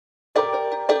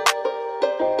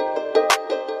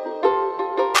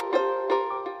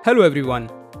Hello everyone.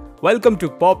 Welcome to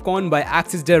Popcorn by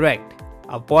Axis Direct,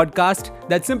 a podcast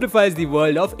that simplifies the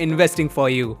world of investing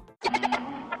for you.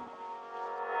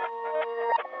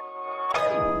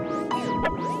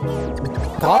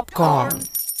 Popcorn.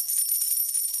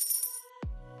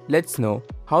 Let's know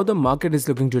how the market is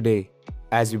looking today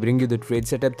as we bring you the trade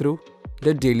setup through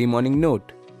the daily morning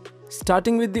note.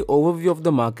 Starting with the overview of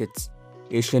the markets.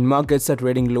 Asian markets are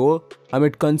trading lower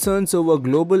amid concerns over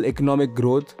global economic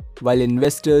growth while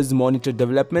investors monitor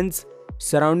developments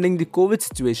surrounding the COVID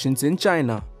situations in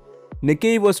China.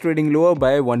 Nikkei was trading lower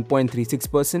by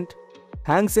 1.36%,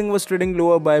 Hang Seng was trading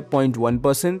lower by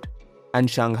 0.1%, and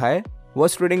Shanghai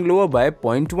was trading lower by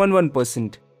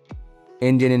 0.11%.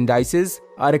 Indian indices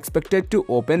are expected to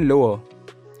open lower.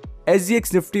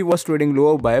 SGX Nifty was trading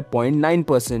lower by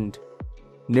 0.9%.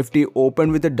 Nifty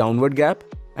opened with a downward gap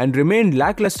and remained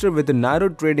lackluster with a narrow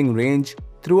trading range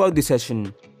throughout the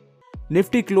session.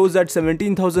 Nifty closed at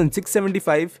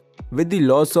 17,675 with the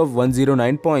loss of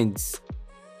 109 points.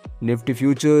 Nifty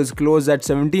futures closed at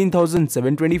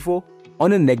 17,724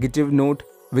 on a negative note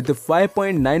with a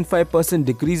 5.95%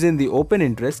 decrease in the open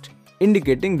interest,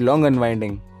 indicating long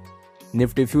unwinding.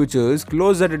 Nifty futures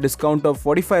closed at a discount of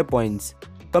 45 points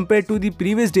compared to the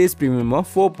previous day's premium of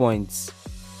 4 points.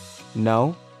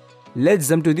 Now, let's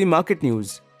jump to the market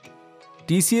news.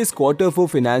 TCS Q4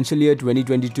 financial year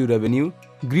 2022 revenue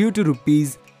grew to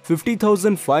Rs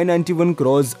 50,591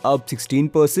 crores, up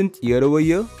 16%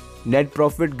 year-over-year. Net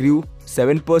profit grew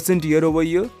 7%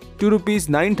 year-over-year to Rs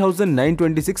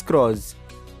 9,926 crores.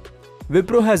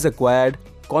 Wipro has acquired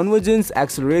Convergence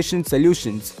Acceleration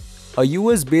Solutions, a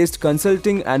US-based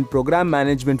consulting and program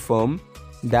management firm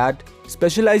that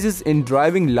specializes in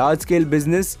driving large-scale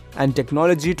business and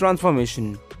technology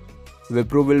transformation.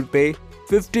 Wipro will pay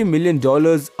 $50 million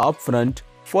upfront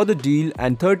for the deal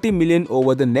and $30 million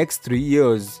over the next 3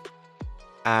 years.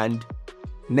 And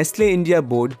Nestle India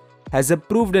Board has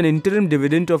approved an interim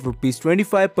dividend of Rs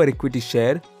 25 per equity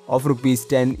share of Rs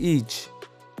 10 each.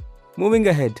 Moving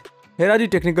ahead, here are the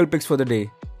technical picks for the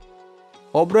day.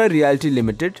 Oberoi Realty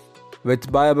Limited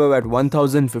with buy above at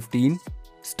 1,015,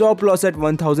 stop loss at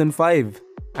 1,005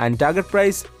 and target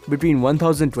price between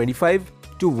 1,025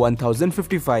 to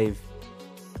 1,055.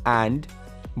 And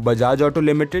Bajaj Auto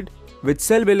Limited with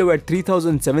sell below at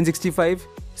 3,765,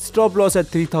 stop loss at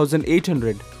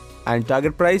 3,800 and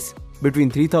target price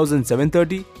between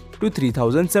 3,730 to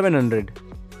 3,700.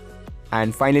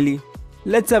 And finally,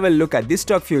 let's have a look at the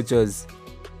stock futures.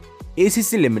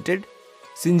 ACC Limited,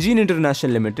 Syngene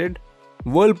International Limited,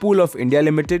 Whirlpool of India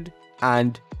Limited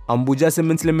and Ambuja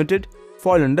Cements Limited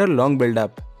fall under long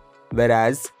build-up,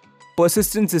 whereas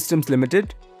Persistent Systems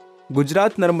Limited,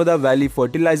 Gujarat Narmada Valley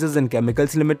Fertilizers and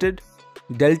Chemicals Limited,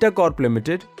 Delta Corp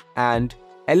Limited and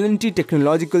L&T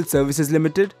Technological Services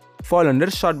Limited fall under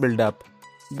short build-up.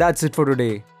 That's it for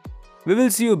today. We will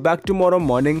see you back tomorrow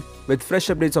morning with fresh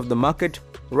updates of the market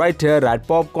right here at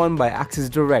Popcorn by Axis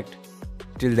Direct.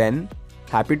 Till then,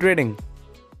 happy trading!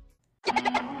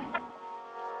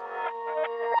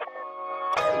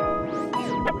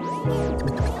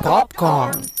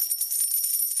 Popcorn.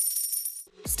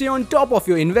 Stay on top of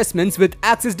your investments with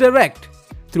Axis Direct.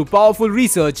 Through powerful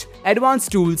research,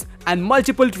 advanced tools, and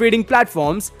multiple trading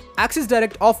platforms, Axis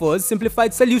Direct offers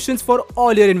simplified solutions for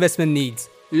all your investment needs.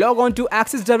 Log on to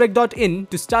axisdirect.in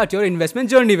to start your investment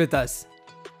journey with us.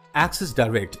 Axis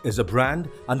Direct is a brand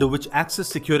under which Axis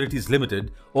Securities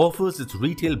Limited offers its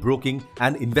retail broking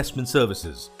and investment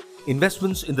services.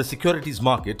 Investments in the securities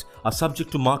market are subject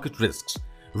to market risks.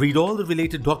 Read all the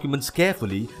related documents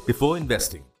carefully before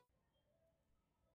investing.